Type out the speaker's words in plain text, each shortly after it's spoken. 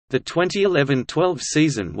The 2011-12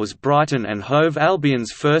 season was Brighton and Hove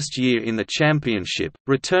Albion's first year in the Championship,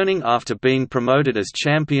 returning after being promoted as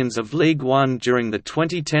champions of League One during the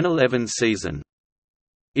 2010-11 season.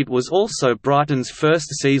 It was also Brighton's first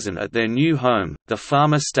season at their new home, the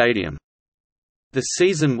Farmer Stadium. The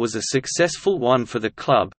season was a successful one for the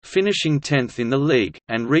club, finishing 10th in the league,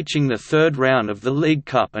 and reaching the third round of the League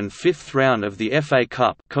Cup and fifth round of the FA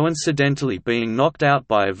Cup, coincidentally being knocked out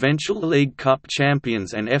by eventual League Cup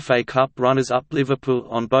champions and FA Cup runners-up Liverpool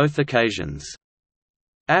on both occasions.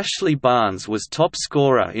 Ashley Barnes was top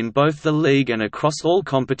scorer in both the league and across all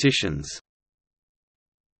competitions.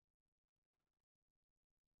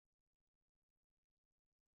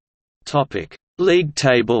 League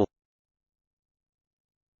table.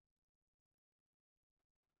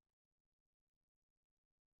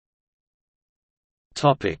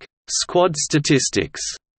 Squad statistics.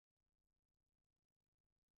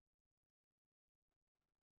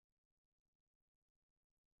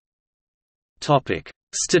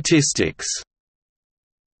 Statistics.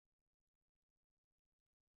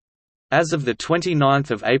 As of the 29th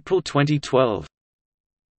of April 2012.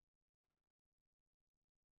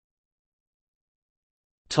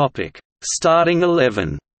 Starting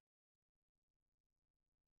 11.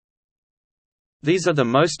 These are the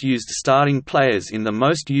most used starting players in the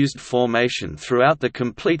most used formation throughout the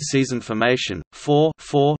complete season formation,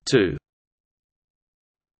 4-4-2.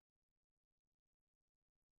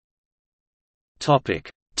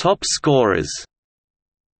 Top scorers.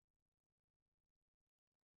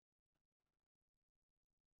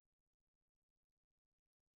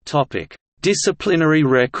 Disciplinary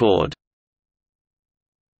record.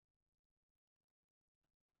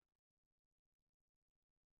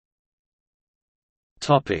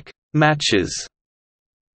 Matches.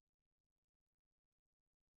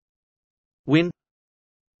 Win,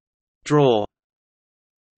 draw,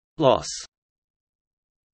 loss.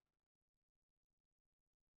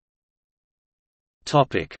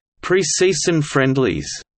 Pre-season friendlies.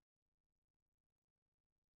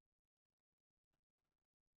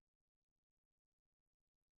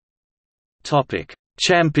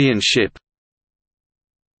 Championship.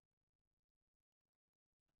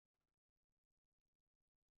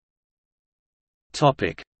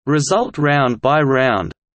 Result round by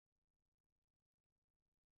round.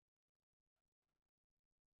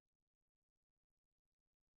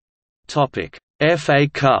 FA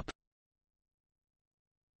Cup.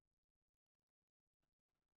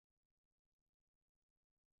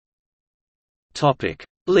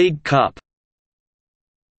 League Cup.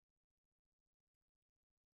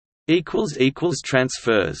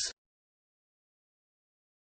 Transfers.